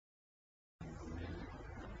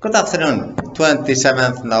Good afternoon,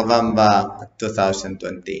 27th November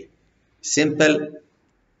 2020. Simple,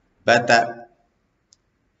 better,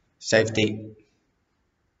 safety,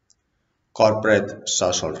 corporate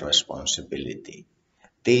social responsibility.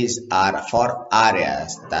 These are four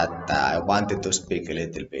areas that I wanted to speak a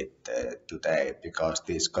little bit today, because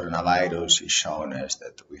this coronavirus is showing us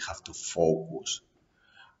that we have to focus.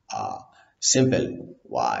 Simple,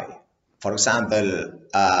 why? For example,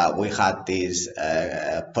 we had this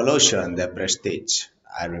pollution, the prestige.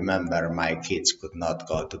 I remember my kids could not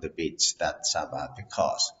go to the beach that summer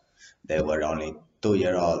because they were only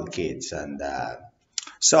 2-year-old kids, and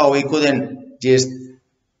so we couldn't just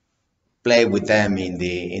play with them in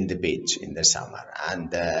the beach in the summer.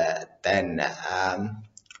 And then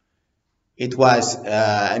it was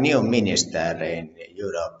a new minister in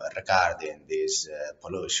Europe regarding this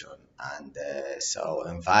pollution and so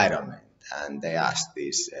environment, and they asked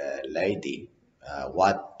this lady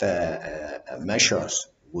what measures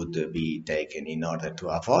would be taken in order to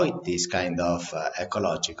avoid this kind of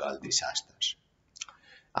ecological disasters.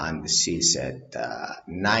 And she said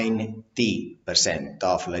 90%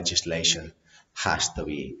 of legislation has to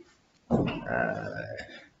be, to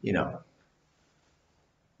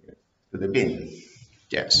the bin.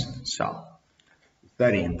 Yes, so it's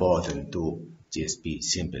very important to just be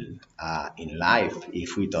simple in life.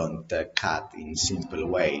 If we don't cut in simple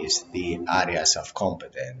ways the areas of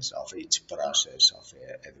competence of each process of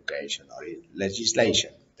education or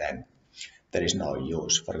legislation, then there is no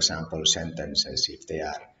use. For example, sentences, if they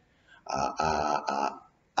are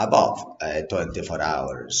above 24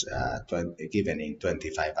 hours, given in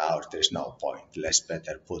 25 hours, there is no point. Let's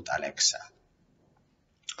better put Alexa.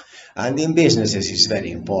 And in businesses, it's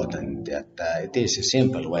very important that it is a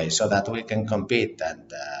simple way so that we can compete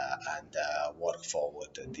and work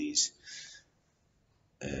forward to these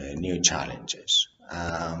new challenges.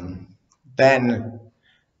 Then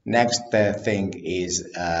next thing is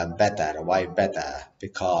better. Why better?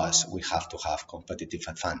 Because we have to have competitive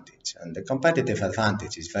advantage, and the competitive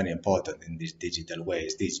advantage is very important in these digital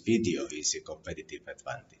ways. This video is a competitive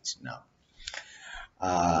advantage now.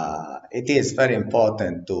 It is very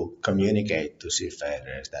important to communicate to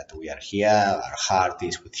seafarers that we are here, our heart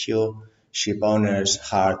is with you, ship owners'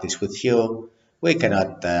 heart is with you. We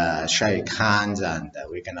cannot shake hands, and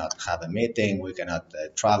we cannot have a meeting, we cannot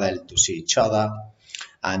travel to see each other,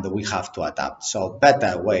 and we have to adapt. So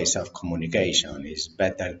better ways of communication is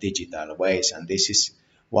better digital ways, and this is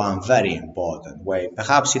one very important way.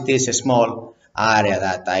 Perhaps it is a small area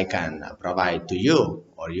that I can provide to you,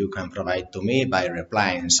 or you can provide to me by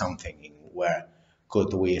replying something where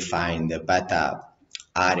could we find a better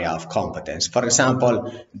area of competence. For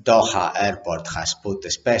example, Doha Airport has put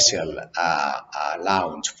a special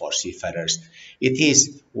lounge for seafarers. It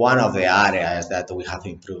is one of the areas that we have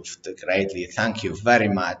improved greatly. Thank you very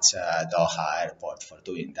much, Doha Airport, for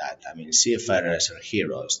doing that. I mean, seafarers are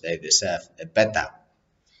heroes. They deserve a better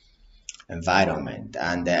environment.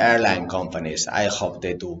 And the airline companies, I hope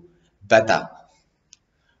they do better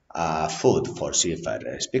food for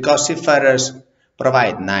seafarers, because seafarers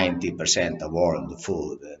provide 90% of all the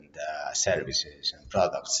food and services and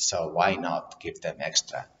products. So why not give them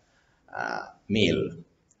extra meal,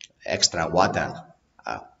 extra water?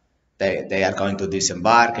 They are going to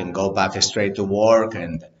disembark and go back straight to work,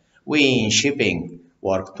 and we in shipping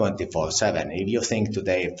work 24/7. If you think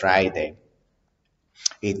today, Friday,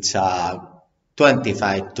 it's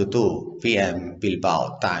 25 to 2 p.m.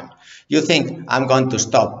 Bilbao time. You think I'm going to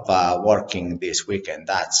stop working this weekend?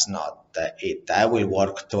 That's not it. I will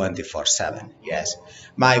work 24/7. Yes,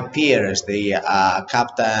 my peers, the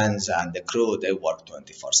captains and the crew, they work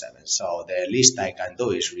 24/7. So the least I can do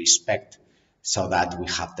is respect, so that we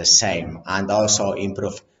have the same, and also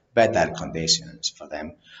improve better conditions for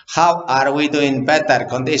them. How are we doing better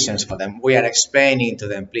conditions for them? We are explaining to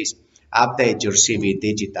them, please update your CV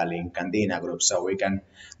digitally in Candina Group so we can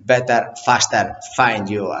better, faster find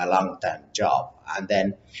you a long-term job. And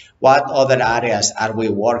then what other areas are we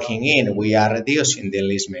working in? We are reducing the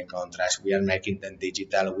enlistment contracts. We are making them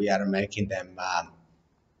digital. We are making them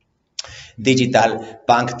digital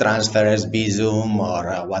bank transfers, Bizum,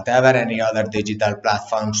 or whatever, any other digital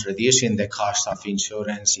platforms, reducing the cost of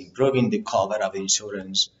insurance, improving the cover of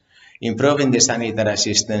insurance, improving the sanitary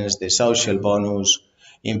assistance, the social bonus,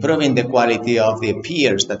 improving the quality of the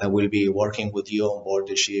peers that will be working with you on board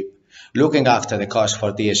the ship, looking after the cost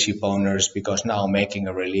for the ship owners, because now making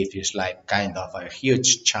a relief is like kind of a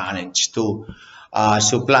huge challenge to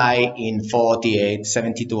supply in 48,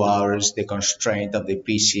 72 hours the constraint of the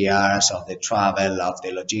PCRs, of the travel, of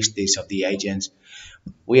the logistics, of the agents.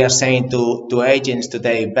 We are saying to agents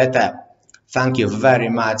today, better Thank you very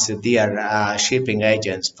much, dear shipping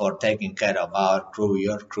agents, for taking care of our crew,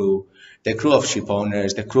 your crew, the crew of ship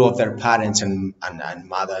owners, the crew of their parents and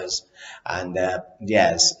mothers, and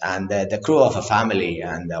yes, and the crew of a family.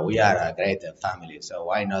 And we are a great family, so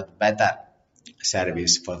why not better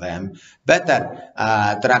service for them, better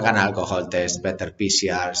drug and alcohol tests, better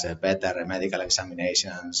PCRs, better medical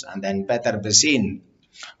examinations, and then better vaccine.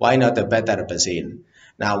 Why not a better vaccine?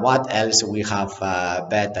 Now, what else we have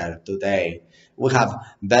better today? We have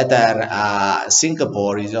better.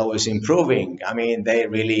 Singapore is always improving. I mean, they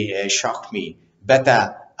really shocked me.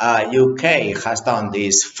 Better. UK has done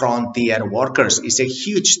this frontier workers. It's a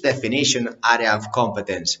huge definition area of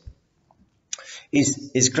competence.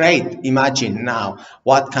 Is great. Imagine now,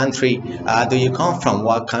 what country do you come from?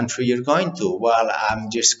 What country you're going to? Well,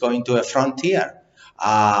 I'm just going to a frontier.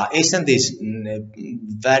 Isn't this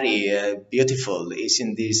very beautiful?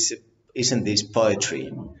 Isn't this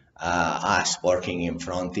poetry? Us working in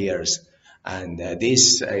frontiers, and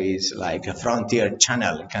this is like a frontier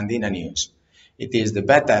channel, Candina News. It is the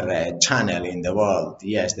better channel in the world.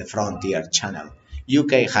 Yes, the frontier channel.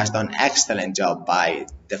 UK has done excellent job by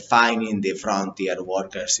defining the frontier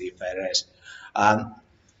workers, seafarers.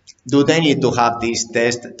 Do they need to have this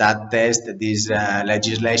test, that test, this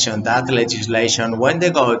legislation, that legislation? When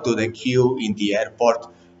they go to the queue in the airport,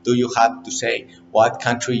 do you have to say what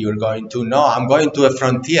country you're going to? No, I'm going to a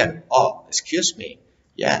frontier. Oh, excuse me.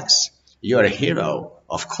 Yes, you're a hero.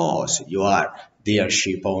 Of course, you are, dear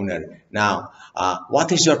ship owner. Now,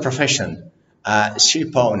 what is your profession?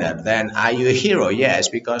 Ship owner. Then are you a hero? Yes,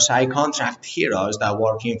 because I contract heroes that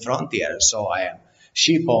work in frontier. So I am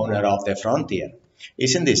ship owner of the frontier.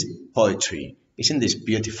 Isn't this poetry? Isn't this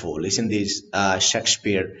beautiful? Isn't this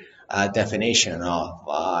Shakespeare definition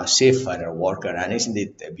of seafarer worker? And isn't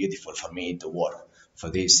it beautiful for me to work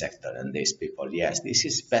for this sector and these people? Yes, this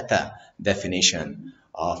is better definition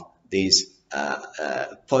of this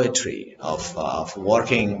poetry of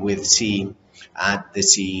working with sea, at the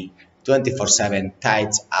sea, 24/7,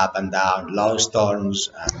 tides up and down, low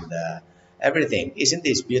storms, and everything. Isn't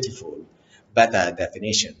this beautiful? Better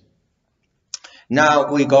definition.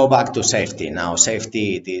 Now we go back to safety. Now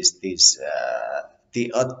safety is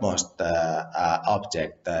the utmost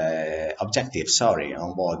objective. Sorry,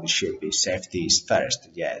 on board the ship is safety is first.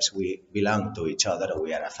 Yes, we belong to each other.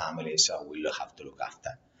 We are a family, so we have to look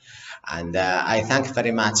after. And I thank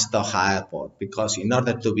very much Doha Airport, because in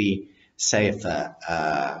order to be safe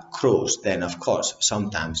cruise, then of course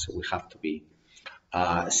sometimes we have to be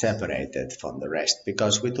separated from the rest,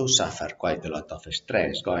 because we do suffer quite a lot of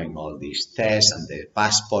stress going all these tests, and the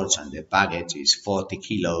passports and the baggage is 40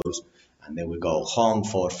 kilos, and then we go home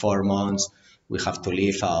for 4 months. We have to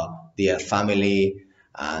leave our dear family,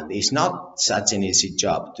 and it's not such an easy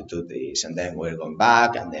job to do this. And then we're going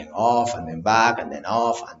back and then off and then back and then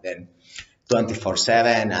off and then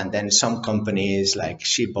 24/7. And then some companies like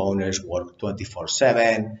ship owners work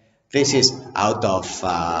 24/7. This is out of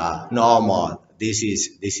normal. This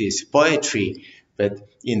is poetry, but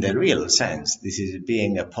in the real sense, this is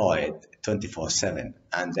being a poet 24/7.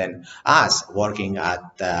 And then us working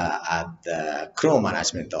at the crew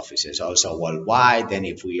management offices also worldwide. Then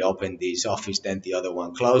if we open this office, then the other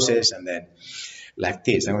one closes, and then like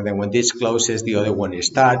this. And then when this closes, the other one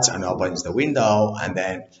starts and opens the window, and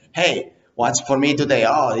then, hey, what's for me today?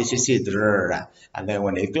 Oh, this is it. And then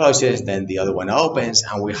when it closes, then the other one opens,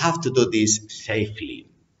 and we have to do this safely.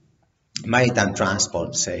 Maritime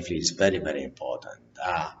transport safely is very, very important.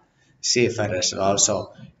 Seafarers are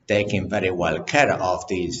also taking very well care of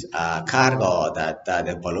this cargo, that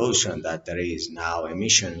the pollution that there is now,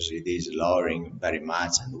 emissions, it is lowering very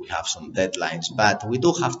much, and we have some deadlines, but we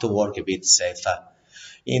do have to work a bit safer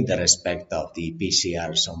in the respect of the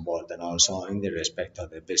PCRs on board, and also in the respect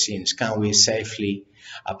of the vaccines. Can we safely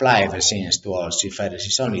apply vaccines to all seafarers?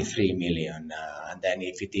 It's only 3 million, and then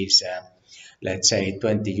if it is let's say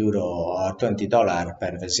 €20 or $20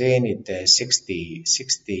 per vaccine, it is 60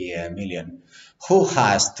 million. Who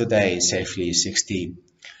has today safely 60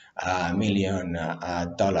 million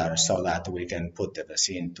dollars so that we can put the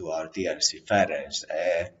vaccine to our dear seafarers?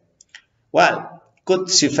 Well,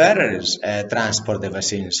 could seafarers transport the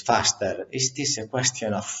vaccines faster? Is this a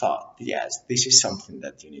question of thought? Yes, this is something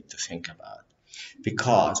that you need to think about.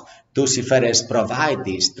 Because do seafarers provide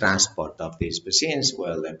this transport of these vaccines?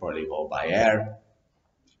 Well, they probably go by air.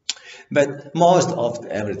 But most of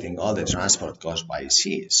everything, all the transport goes by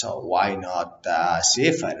sea. So why not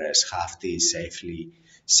seafarers have this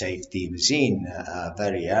safety vaccine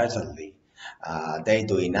very urgently? They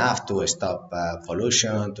do enough to stop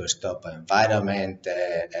pollution, to stop environment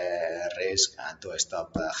risk, and to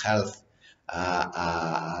stop health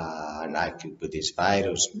like with this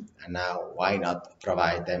virus, and now why not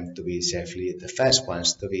provide them to be safely the first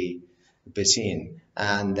ones to be seen?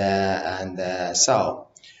 So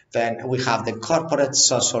then we have the corporate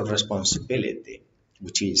social responsibility,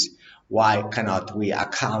 which is why cannot we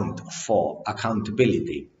account for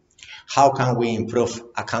accountability? How can we improve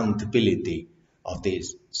accountability of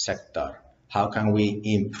this sector? How can we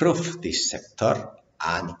improve this sector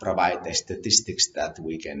and provide the statistics that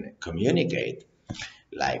we can communicate?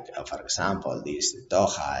 Like, for example, this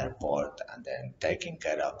Doha airport, and then taking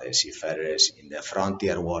care of the seafarers in the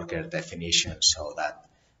frontier worker definition so that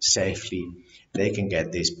safely they can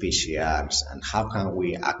get these PCRs. And how can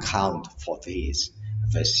we account for these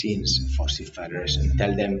vaccines for seafarers and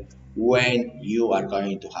tell them when you are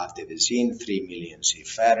going to have the vaccine, 3 million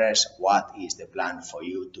seafarers, what is the plan for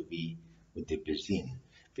you to be with the vaccine?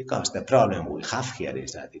 Because the problem we have here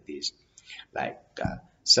is that it is like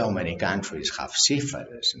so many countries have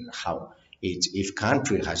seafarers, and how each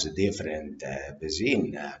country has a different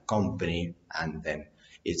vaccine company, and then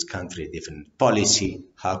each country different policy.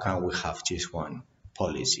 How can we have just one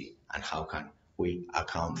policy, and how can we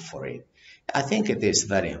account for it? I think it is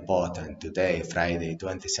very important today, Friday,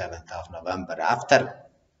 27th of November, after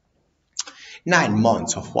 9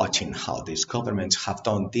 months of watching how these governments have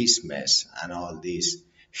done this mess and all this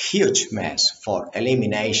huge mess for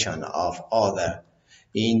elimination of other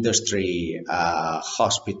industry,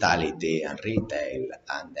 hospitality and retail,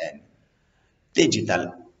 and then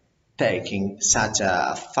digital taking such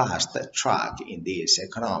a fast track in this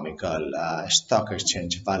economical stock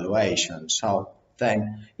exchange valuation. So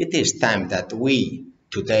then it is time that we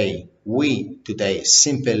today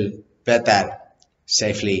simple, better,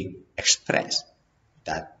 safely express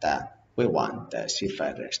that we want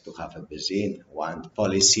seafarers to have a vaccine, want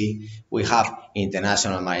policy. We have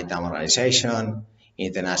International Maritime Organization,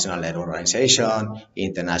 International Air Organization,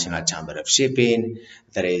 International Chamber of Shipping,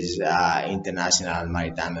 there is International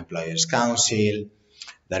Maritime Employers Council,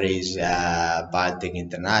 there is Baltic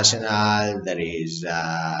International, there is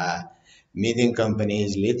medium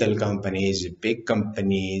companies, little companies, big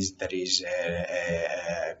companies, there is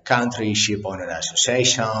country ship owner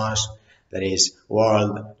associations, there is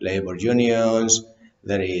World Labor Unions,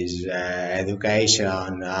 there is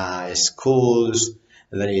education schools,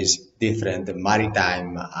 there is different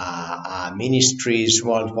maritime ministries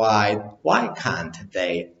worldwide. Why can't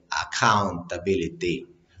they accountability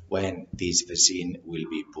when this vaccine will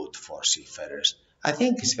be put for seafarers? I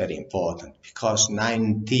think it's very important because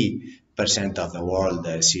 90% of the world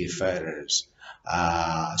seafarers,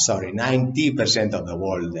 90% of the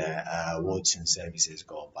world goods and services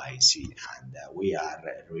go by sea, and we are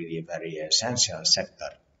really a very essential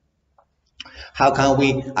sector. How can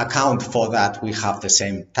we account for that? We have the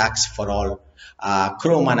same tax for all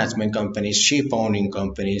crew management companies, ship owning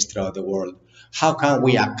companies throughout the world. How can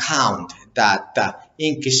we account that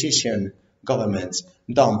Inquisition governments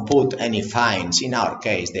don't put any fines? In our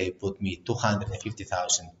case, they put me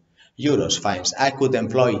 250,000 euros fines. I could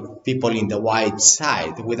employ people in the white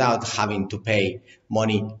side without having to pay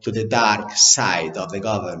money to the dark side of the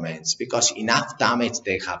governments, because enough damage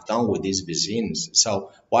they have done with these vaccines.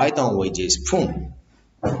 So why don't we just boom?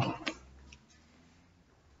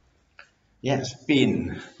 Yes,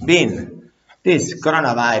 this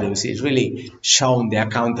coronavirus is really showing the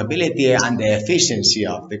accountability and the efficiency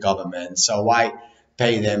of the government. So why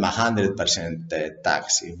pay them 100%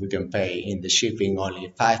 tax if we can pay in the shipping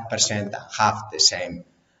only 5% and have the same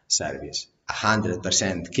service?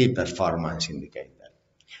 100% key performance indicator.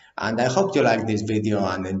 And I hope you like this video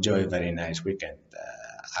and enjoy a very nice weekend.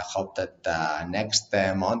 I hope that next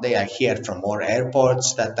Monday I hear from more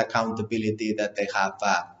airports that accountability, that they have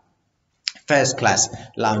first class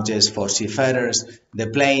lounges for seafarers. The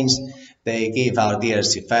planes, they give our dear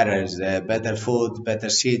seafarers better food, better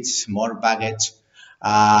seats, more luggage.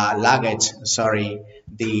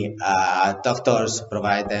 The doctors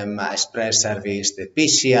provide them express service. The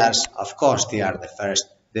PCRs, of course, they are the first.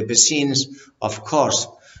 The vaccines, of course,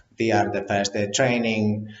 they are the first. The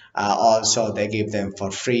training, also they give them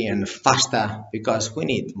for free and faster, because we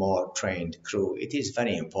need more trained crew. It is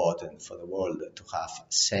very important for the world to have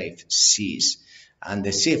safe seas, and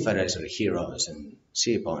the seafarers are heroes and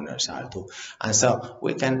ship owners are too. And so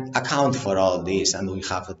we can account for all this, and we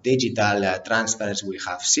have digital transfers, we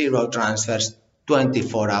have zero transfers,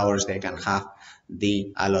 24 hours they can have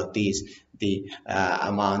the allottees, the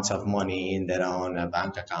amounts of money in their own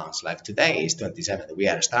bank accounts. Like today is 27th, we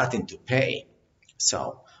are starting to pay.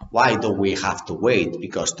 So why do we have to wait?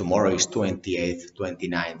 Because tomorrow is 28th,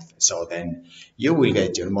 29th. So then you will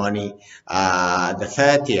get your money the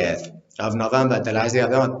 30th. of November, the last day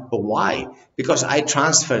of the month. But why? Because I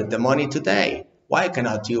transferred the money today. Why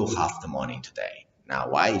cannot you have the money today? Now,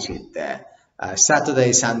 why is it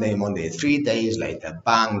Saturday, Sunday, Monday, 3 days later,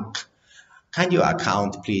 bank? Can you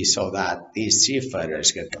account, please, so that these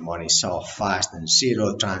seafarers get the money so fast and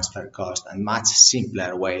zero transfer cost and much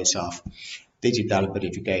simpler ways of digital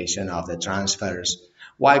verification of the transfers?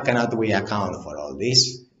 Why cannot we account for all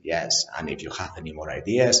this? Yes, and if you have any more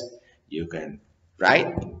ideas, you can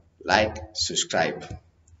write, like, subscribe.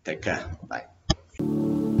 Take care. Bye.